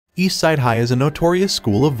Eastside High is a notorious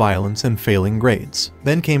school of violence and failing grades.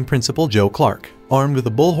 Then came Principal Joe Clark. Armed with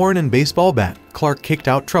a bullhorn and baseball bat, Clark kicked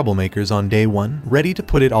out troublemakers on day one, ready to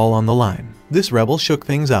put it all on the line. This rebel shook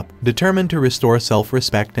things up, determined to restore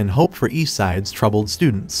self-respect and hope for Eastside's troubled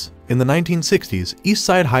students. In the 1960s,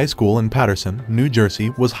 Eastside High School in Paterson, New Jersey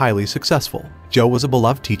was highly successful. Joe was a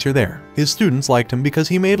beloved teacher there. His students liked him because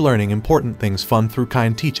he made learning important things fun through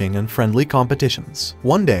kind teaching and friendly competitions.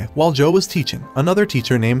 One day, while Joe was teaching, another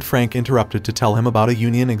teacher named Frank interrupted to tell him about a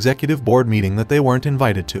union executive board meeting that they weren't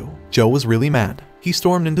invited to. Joe was really mad. He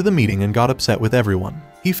stormed into the meeting and got upset with everyone.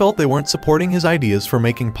 He felt they weren't supporting his ideas for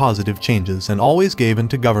making positive changes and always gave in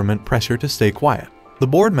to government pressure to stay quiet. The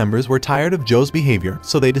board members were tired of Joe's behavior,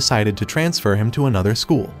 so they decided to transfer him to another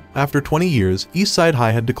school. After 20 years, Eastside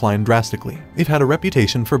High had declined drastically. It had a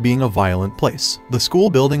reputation for being a violent place. The school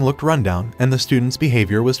building looked rundown, and the students'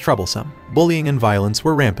 behavior was troublesome. Bullying and violence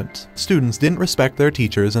were rampant. Students didn't respect their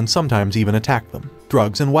teachers and sometimes even attacked them.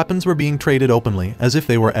 Drugs and weapons were being traded openly, as if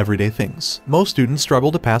they were everyday things. Most students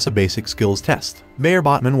struggle to pass a basic skills test. Mayor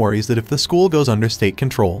Botman worries that if the school goes under state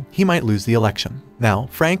control, he might lose the election. Now,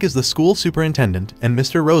 Frank is the school superintendent, and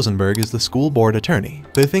Mr. Rosenberg is the school board attorney.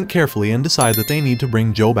 They think carefully and decide that they need to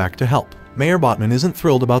bring Joe back to help. Mayor Botman isn't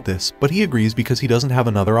thrilled about this, but he agrees because he doesn't have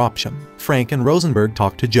another option. Frank and Rosenberg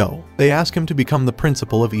talk to Joe. They ask him to become the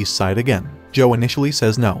principal of Eastside again. Joe initially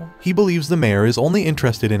says no. He believes the mayor is only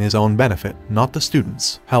interested in his own benefit, not the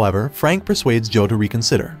students. However, Frank persuades Joe to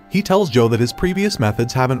reconsider. He tells Joe that his previous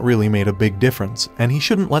methods haven't really made a big difference, and he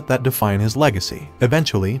shouldn't let that define his legacy.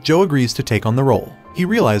 Eventually, Joe agrees to take on the role. He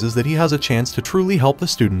realizes that he has a chance to truly help the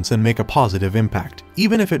students and make a positive impact,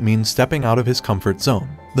 even if it means stepping out of his comfort zone.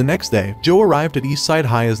 The next day, Joe arrived at Eastside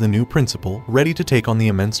High as the new principal, ready to take on the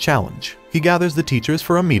immense challenge. He gathers the teachers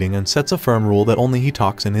for a meeting and sets a firm rule that only he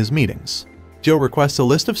talks in his meetings. Joe requests a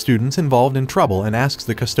list of students involved in trouble and asks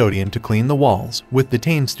the custodian to clean the walls, with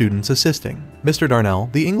detained students assisting. Mr.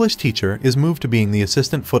 Darnell, the English teacher, is moved to being the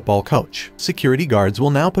assistant football coach. Security guards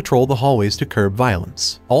will now patrol the hallways to curb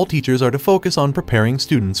violence. All teachers are to focus on preparing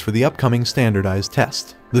students for the upcoming standardized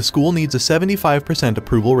test. The school needs a 75%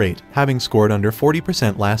 approval rate, having scored under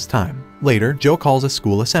 40% last time. Later, Joe calls a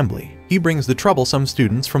school assembly. He brings the troublesome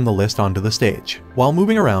students from the list onto the stage. While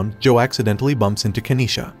moving around, Joe accidentally bumps into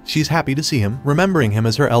Kenesha. She's happy to see him, remembering him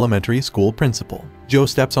as her elementary school principal. Joe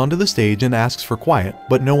steps onto the stage and asks for quiet,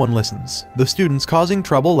 but no one listens. The students causing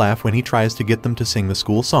trouble laugh when he tries to get them to sing the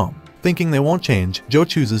school song. Thinking they won't change, Joe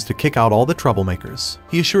chooses to kick out all the troublemakers.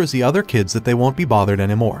 He assures the other kids that they won't be bothered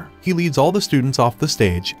anymore. He leads all the students off the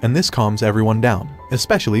stage, and this calms everyone down,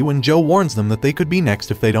 especially when Joe warns them that they could be next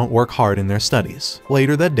if they don't work hard in their studies.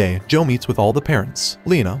 Later that day, Joe meets with all the parents.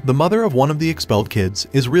 Lena, the mother of one of the expelled kids,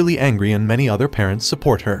 is really angry and many other parents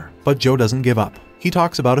support her. But Joe doesn't give up. He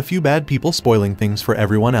talks about a few bad people spoiling things for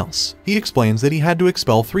everyone else. He explains that he had to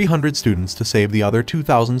expel 300 students to save the other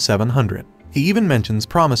 2,700. He even mentions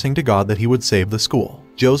promising to God that he would save the school.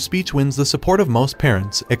 Joe's speech wins the support of most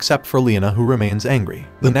parents, except for Lena, who remains angry.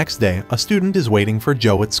 The next day, a student is waiting for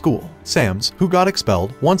Joe at school. Sams, who got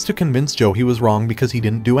expelled, wants to convince Joe he was wrong because he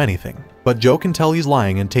didn't do anything. But Joe can tell he's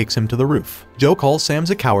lying and takes him to the roof. Joe calls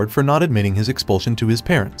Sams a coward for not admitting his expulsion to his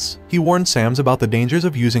parents. He warns Sams about the dangers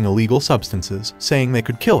of using illegal substances, saying they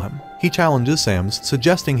could kill him. He challenges Sams,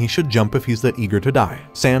 suggesting he should jump if he's that eager to die.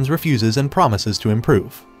 Sams refuses and promises to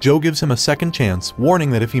improve. Joe gives him a second chance,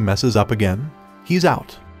 warning that if he messes up again, he's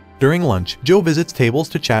out. During lunch, Joe visits tables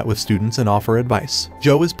to chat with students and offer advice.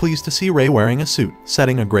 Joe is pleased to see Ray wearing a suit,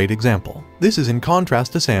 setting a great example. This is in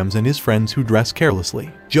contrast to Sams and his friends who dress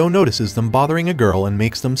carelessly. Joe notices them bothering a girl and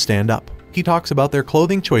makes them stand up. He talks about their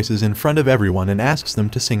clothing choices in front of everyone and asks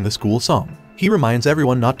them to sing the school song. He reminds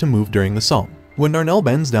everyone not to move during the song. When Darnell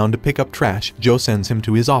bends down to pick up trash, Joe sends him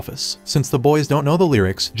to his office. Since the boys don't know the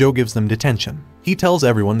lyrics, Joe gives them detention. He tells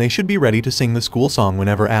everyone they should be ready to sing the school song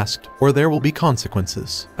whenever asked, or there will be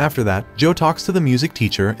consequences. After that, Joe talks to the music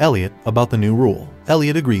teacher, Elliot, about the new rule.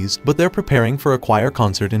 Elliot agrees, but they're preparing for a choir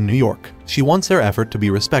concert in New York. She wants their effort to be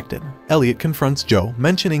respected. Elliot confronts Joe,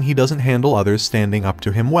 mentioning he doesn't handle others standing up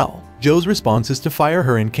to him well. Joe's response is to fire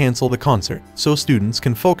her and cancel the concert, so students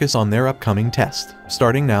can focus on their upcoming test.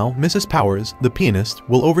 Starting now, Mrs. Powers, the pianist,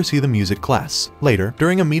 will oversee the music class. Later,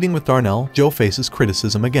 during a meeting with Darnell, Joe faces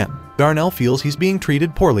criticism again. Darnell feels he's being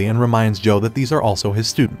treated poorly and reminds Joe that these are also his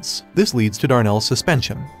students. This leads to Darnell's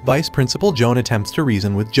suspension. Vice Principal Joan attempts to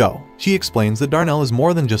reason with Joe. She explains that Darnell is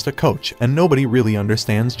more than just a coach and nobody really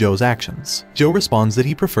understands Joe's actions. Joe responds that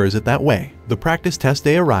he prefers it that way. The practice test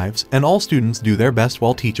day arrives and all students do their best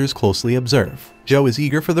while teachers closely observe. Joe is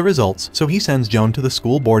eager for the results, so he sends Joan to the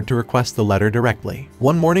school board to request the letter directly.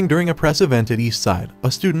 One morning during a press event at Eastside, a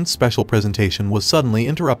student's special presentation was suddenly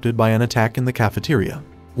interrupted by an attack in the cafeteria.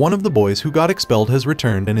 One of the boys who got expelled has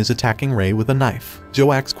returned and is attacking Ray with a knife.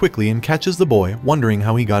 Joe acts quickly and catches the boy, wondering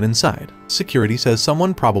how he got inside. Security says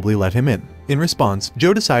someone probably let him in. In response,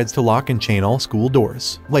 Joe decides to lock and chain all school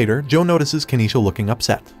doors. Later, Joe notices Kenesha looking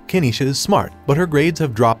upset. Kenesha is smart, but her grades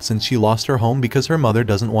have dropped since she lost her home because her mother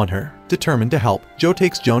doesn't want her. Determined to help, Joe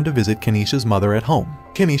takes Joan to visit Kenesha's mother at home.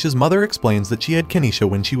 Kenesha's mother explains that she had Kenesha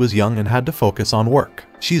when she was young and had to focus on work.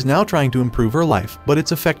 She's now trying to improve her life, but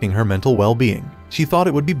it's affecting her mental well-being. She thought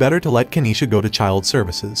it would be better to let Kenesha go to child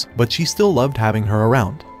services, but she still loved having her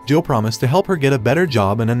around. Joe promised to help her get a better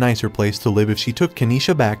job and a nicer place to live if she took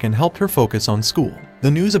Kenesha back and helped her focus on school. The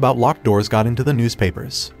news about locked doors got into the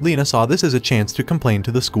newspapers. Lena saw this as a chance to complain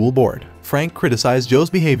to the school board. Frank criticized Joe's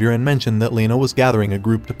behavior and mentioned that Lena was gathering a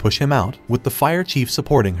group to push him out, with the fire chief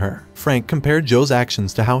supporting her. Frank compared Joe's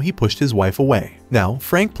actions to how he pushed his wife away. Now,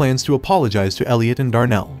 Frank plans to apologize to Elliot and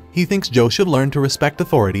Darnell. He thinks Joe should learn to respect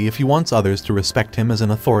authority if he wants others to respect him as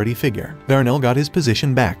an authority figure. Darnell got his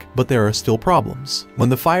position back, but there are still problems. When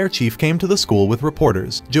the fire chief came to the school with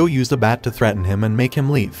reporters, Joe used a bat to threaten him and make him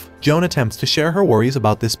leave. Joan attempts to share her worries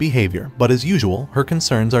about this behavior, but as usual, her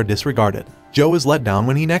concerns are disregarded. Joe is let down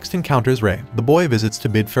when he next encounters Ray. The boy visits to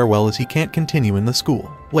bid farewell as he can't continue in the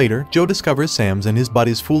school. Later, Joe discovers Sam's and his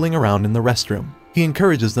buddies fooling around in the restroom. He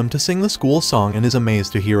encourages them to sing the school song and is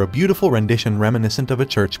amazed to hear a beautiful rendition reminiscent of a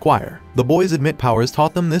church choir. The boys admit Powers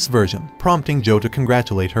taught them this version, prompting Joe to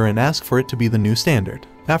congratulate her and ask for it to be the new standard.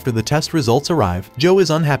 After the test results arrive, Joe is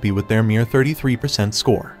unhappy with their mere 33%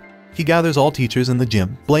 score. He gathers all teachers in the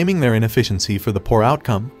gym, blaming their inefficiency for the poor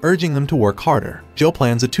outcome, urging them to work harder. Joe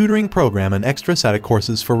plans a tutoring program and extra set of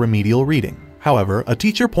courses for remedial reading. However, a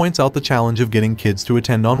teacher points out the challenge of getting kids to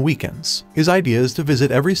attend on weekends. His idea is to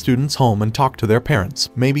visit every student's home and talk to their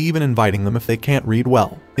parents, maybe even inviting them if they can't read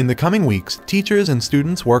well. In the coming weeks, teachers and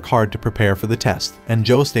students work hard to prepare for the test, and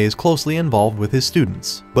Joe stays closely involved with his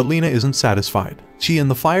students. But Lena isn't satisfied. She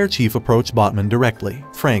and the fire chief approach Botman directly.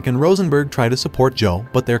 Frank and Rosenberg try to support Joe,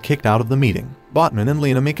 but they're kicked out of the meeting. Botman and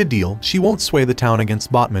Lena make a deal. She won't sway the town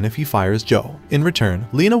against Botman if he fires Joe. In return,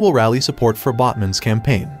 Lena will rally support for Botman's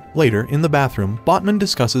campaign. Later, in the bathroom, Botman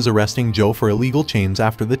discusses arresting Joe for illegal chains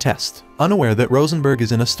after the test. Unaware that Rosenberg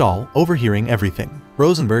is in a stall, overhearing everything.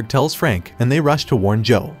 Rosenberg tells Frank, and they rush to warn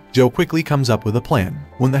Joe. Joe quickly comes up with a plan.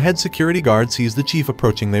 When the head security guard sees the chief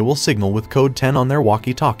approaching, they will signal with code 10 on their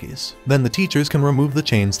walkie-talkies. Then the teachers can remove the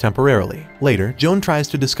chains temporarily. Later, Joan tries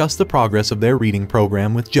to discuss the progress of their reading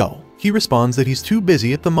program with Joe. He responds that he's too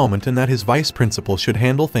busy at the moment and that his vice principal should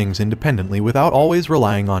handle things independently without always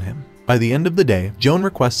relying on him. By the end of the day, Joan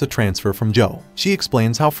requests a transfer from Joe. She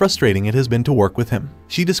explains how frustrating it has been to work with him.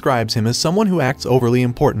 She describes him as someone who acts overly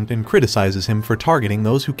important and criticizes him for targeting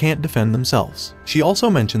those who can't defend themselves. She also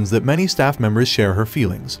mentions that many staff members share her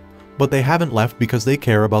feelings, but they haven't left because they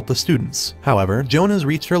care about the students. However, Joan has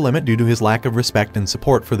reached her limit due to his lack of respect and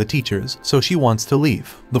support for the teachers, so she wants to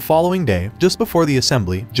leave. The following day, just before the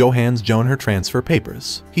assembly, Joe hands Joan her transfer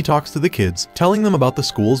papers. He talks to the kids, telling them about the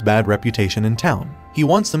school's bad reputation in town. He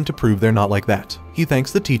wants them to prove they're not like that. He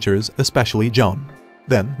thanks the teachers, especially Joan.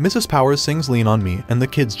 Then, Mrs. Powers sings Lean on Me and the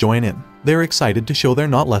kids join in. They're excited to show they're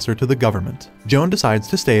not lesser to the government. Joan decides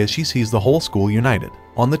to stay as she sees the whole school united.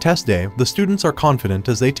 On the test day, the students are confident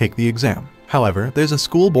as they take the exam. However, there's a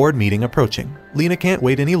school board meeting approaching. Lena can't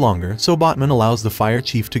wait any longer, so Botman allows the fire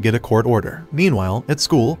chief to get a court order. Meanwhile, at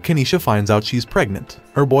school, Kenesha finds out she's pregnant.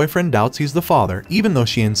 Her boyfriend doubts he's the father, even though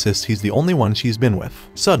she insists he's the only one she's been with.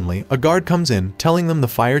 Suddenly, a guard comes in, telling them the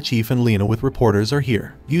fire chief and Lena with reporters are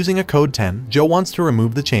here. Using a code 10, Joe wants to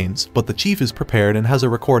remove the chains, but the chief is prepared and has a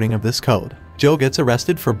recording of this code. Joe gets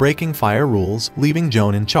arrested for breaking fire rules, leaving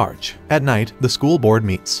Joan in charge. At night, the school board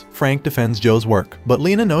meets. Frank defends Joe's work, but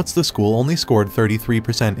Lena notes the school only scored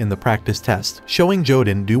 33% in the practice test, showing Joe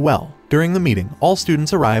didn't do well. During the meeting, all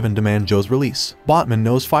students arrive and demand Joe's release. Botman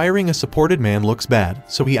knows firing a supported man looks bad,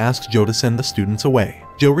 so he asks Joe to send the students away.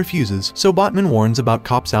 Joe refuses, so Botman warns about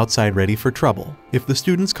cops outside ready for trouble. If the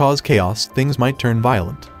students cause chaos, things might turn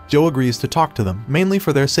violent. Joe agrees to talk to them, mainly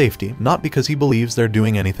for their safety, not because he believes they're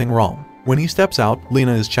doing anything wrong. When he steps out,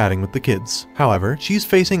 Lena is chatting with the kids. However, she's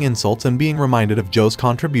facing insults and being reminded of Joe's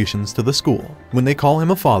contributions to the school. When they call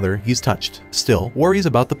him a father, he's touched. Still, worries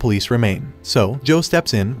about the police remain. So, Joe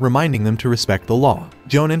steps in, reminding them to respect the law.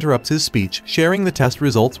 Joan interrupts his speech, sharing the test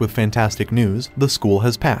results with fantastic news: the school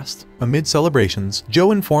has passed. Amid celebrations,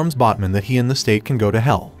 Joe informs Botman that he and the state can go to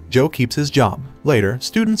hell. Joe keeps his job. Later,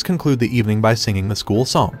 students conclude the evening by singing the school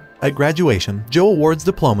song. At graduation, Joe awards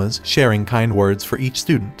diplomas, sharing kind words for each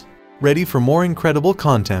student. Ready for more incredible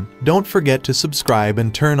content? Don't forget to subscribe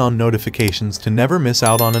and turn on notifications to never miss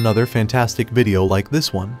out on another fantastic video like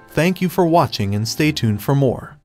this one. Thank you for watching and stay tuned for more.